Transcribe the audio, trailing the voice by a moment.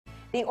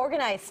The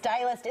Organized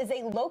Stylist is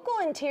a local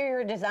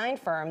interior design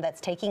firm that's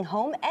taking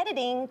home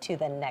editing to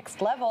the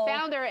next level.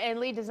 Founder and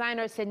lead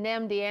designer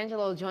Sanem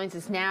D'Angelo joins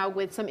us now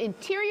with some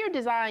interior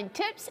design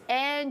tips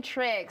and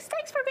tricks.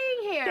 Thanks for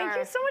being here. Thank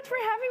you so much for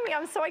having me.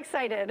 I'm so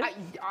excited.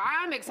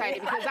 I'm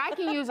excited because I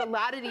can use a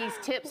lot of these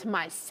tips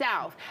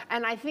myself.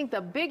 And I think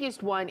the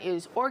biggest one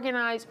is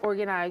organize,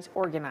 organize,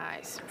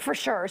 organize. For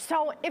sure.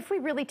 So if we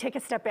really take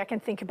a step back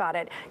and think about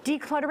it,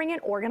 decluttering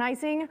and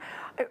organizing,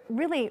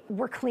 really,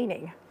 we're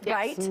cleaning, yes.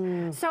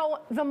 right? So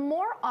the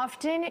more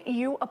often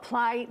you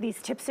apply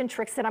these tips and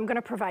tricks that I'm going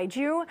to provide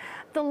you,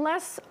 the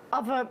less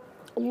of a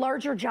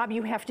larger job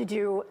you have to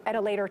do at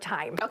a later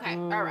time. Okay,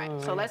 all right,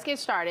 so let's get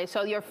started.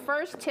 So your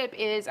first tip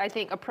is, I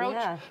think,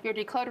 approach your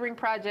decluttering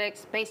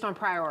projects based on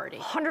priority.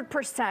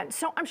 100%.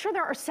 So I'm sure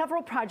there are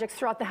several projects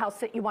throughout the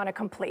house that you want to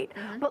complete,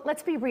 but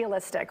let's be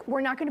realistic.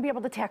 We're not going to be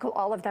able to tackle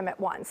all of them at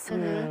once.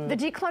 The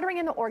decluttering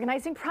and the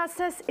organizing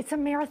process, it's a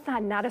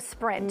marathon, not a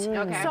sprint.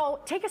 Okay. So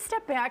take a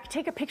step back,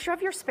 take a picture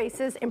of your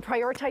spaces, and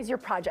prioritize your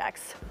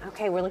projects.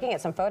 Okay, we're looking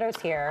at some photos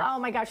here. Oh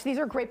my gosh, these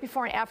are great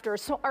before and after.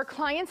 So our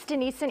clients,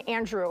 Denise and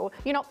Andrew,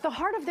 you know, the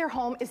heart of their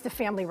home is the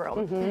family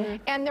room.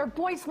 And their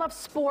boys love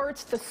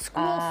sports, the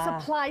school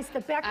supplies, the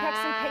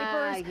backpacks and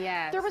papers.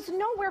 Yes. There was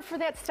nowhere for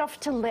that stuff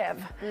to live.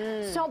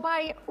 So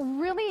by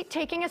really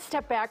taking a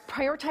step back,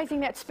 prioritizing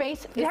that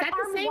space, is that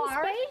the same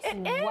space?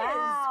 It is.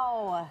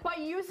 Wow. By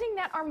using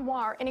that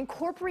armoire and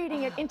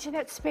incorporating it into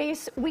that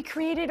space, we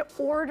created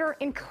order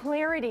and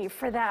clarity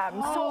for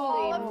them. So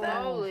all of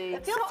them.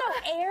 It feels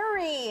so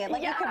airy,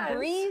 like you can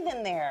breathe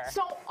in there.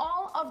 So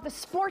all of the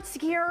sports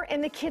gear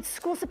and the kids'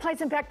 school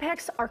supplies and backpacks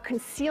are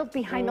concealed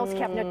behind those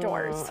cabinet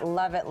doors.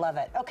 Love it, love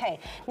it. Okay,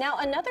 now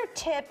another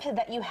tip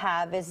that you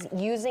have is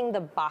using the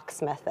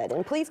box method.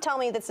 And please tell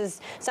me this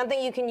is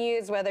something you can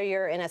use whether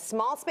you're in a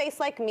small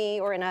space like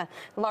me or in a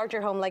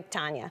larger home like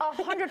Tanya.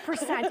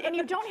 100%. And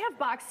you don't have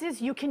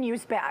boxes, you can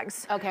use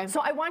bags. Okay.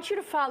 So I want you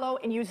to follow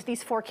and use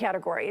these 4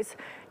 categories.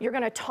 You're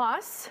going to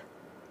toss,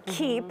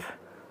 keep,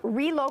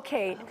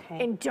 relocate,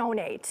 and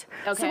donate.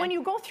 Okay. So when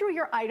you go through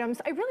your items,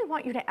 I really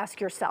want you to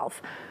ask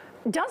yourself,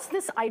 does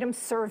this item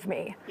serve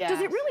me? Yes.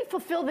 Does it really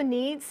fulfill the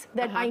needs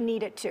that I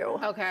need it to?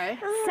 Okay.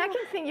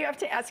 Second thing you have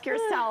to ask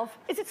yourself,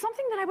 is it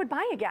something that I would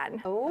buy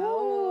again?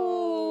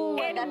 Oh,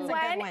 And that's a good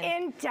when one.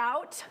 in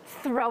doubt,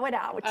 throw it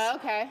out.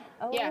 Okay.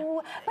 Yeah.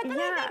 But then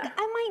I think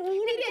I might need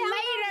it Later.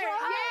 down the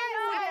road.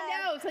 Yes,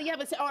 I know. So you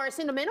have a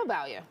sentimental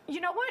value.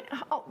 You know what?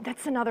 Oh,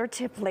 that's another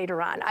tip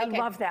later on. I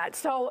love that.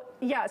 So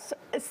yes,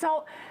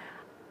 so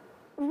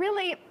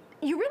really,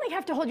 you really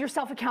have to hold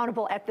yourself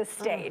accountable at this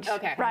stage,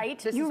 right?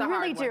 This you is a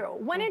really hard do.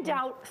 one. When in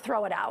doubt,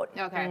 throw it out.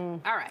 Okay.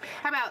 All right.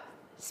 How about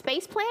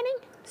space planning?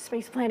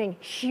 Space planning,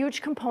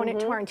 huge component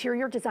to our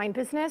interior design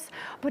business,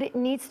 but it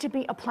needs to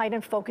be applied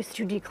and focused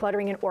to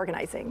decluttering and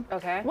organizing.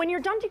 Okay. When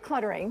you're done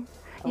decluttering,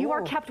 you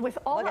are kept with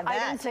all the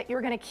items that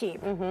you're going to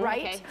keep,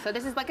 right? Okay. So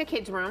this is like a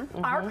kid's room.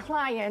 Our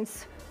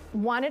clients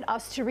wanted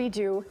us to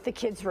redo the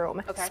kids'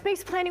 room.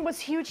 Space planning was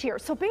huge here.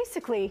 So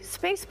basically,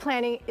 space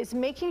planning is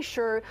making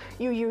sure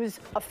you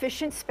use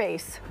efficient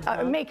space,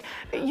 make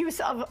use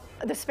of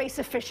the space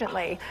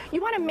efficiently.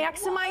 You want to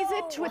maximize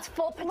it to its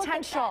full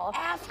potential. Look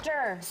at that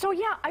after. So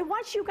yeah, I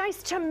want you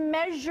guys to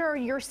measure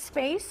your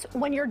space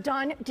when you're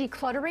done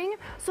decluttering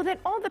so that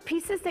all the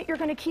pieces that you're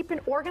going to keep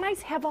and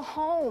organize have a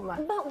home.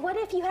 But what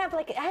if you have,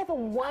 like, I have a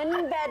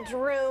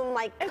 1-bedroom,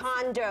 like,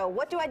 condo.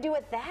 What do I do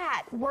with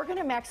that? We're going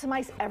to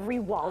maximize every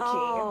wall key.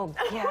 Oh,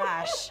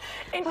 gosh.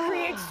 And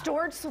create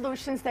storage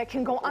solutions that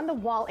can go on the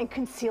wall and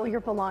conceal your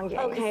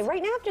belongings. Okay,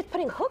 right now I'm just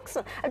putting hooks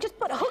on. I've just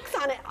put hooks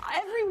on it,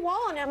 every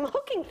wall, and I'm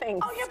hooking things.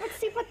 Oh yeah,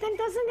 but then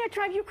doesn't that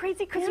drive you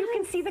crazy? Because you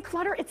can see the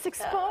clutter, it's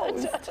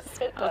exposed.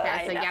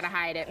 Okay, so you gotta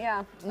hide it.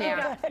 Yeah.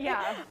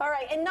 Yeah. All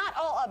right, and not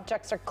all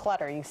objects are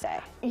clutter, you say?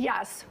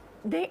 Yes.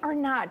 They are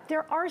not.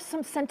 There are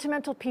some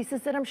sentimental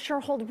pieces that I'm sure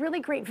hold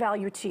really great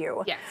value to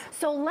you. Yes.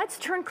 So let's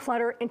turn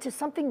clutter into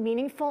something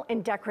meaningful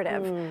and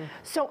decorative.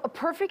 So a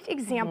perfect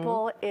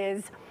example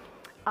is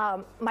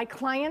my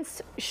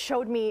clients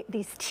showed me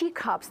these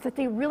teacups that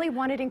they really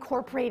wanted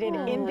incorporated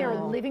in their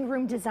living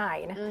room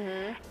design.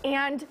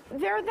 And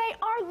there they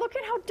are. Look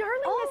at how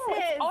darling this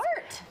is. It's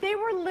art. They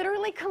were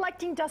literally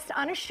collecting dust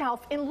on a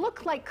shelf and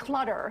looked like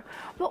clutter.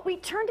 But we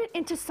turned it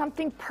into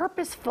something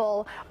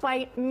purposeful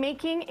by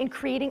making and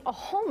creating a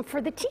home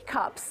for the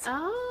teacups.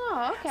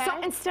 Oh, okay.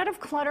 So instead of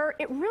clutter,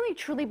 it really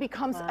truly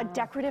becomes a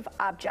decorative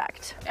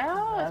object.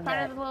 Oh, it's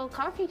part of the little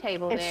coffee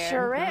table there. It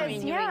sure is, I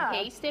mean, you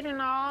encased it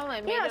and all,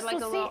 and made it like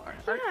a little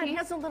art it piece.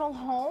 has a little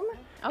home,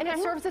 and it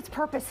serves its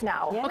purpose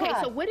now. Okay,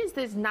 so what is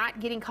this not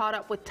getting caught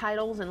up with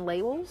titles and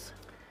labels?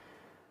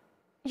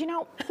 You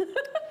know,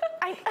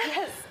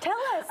 Yes, tell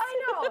us.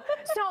 I know.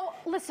 So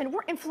listen,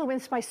 we're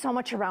influenced by so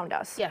much around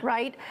us,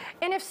 right?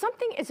 And if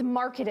something is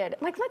marketed,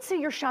 like let's say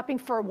you're shopping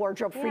for a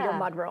wardrobe for your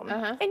mudroom,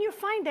 and you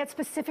find that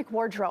specific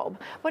wardrobe,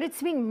 but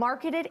it's being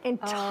marketed and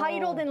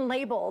titled and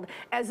labeled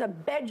as a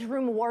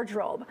bedroom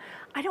wardrobe.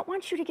 I don't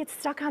want you to get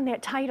stuck on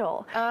that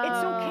title.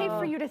 It's okay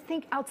for you to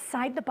think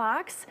outside the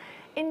box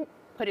and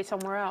put it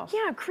somewhere else.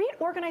 Yeah, create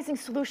organizing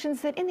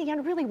solutions that in the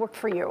end really work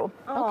for you.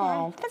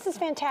 Oh, this is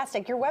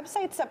fantastic. Your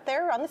website's up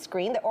there on the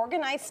screen,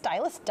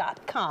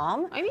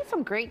 theorganizedstylist.com. I need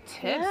some great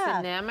tips Yeah,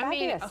 in them. I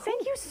mean, fabulous.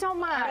 Thank you so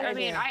much. I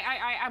mean,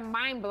 I'm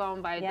mind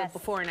blown by Yes. the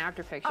before and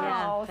after picture.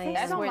 Oh, Yeah, thanks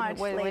That's so when, much,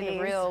 when the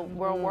ladies. real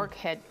world work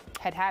had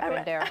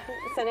happened there.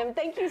 Sanem,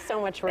 thank you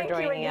so much for Thank you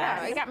joining again.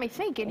 us. It got me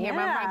thinking here.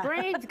 Yeah. My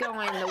brain's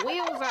going. The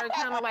wheels are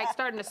kind of like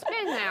starting to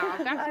spin now.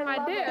 I've got some I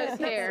love ideas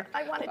it. here.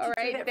 I wanted to All do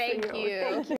right, that for thank you. you. Thank you.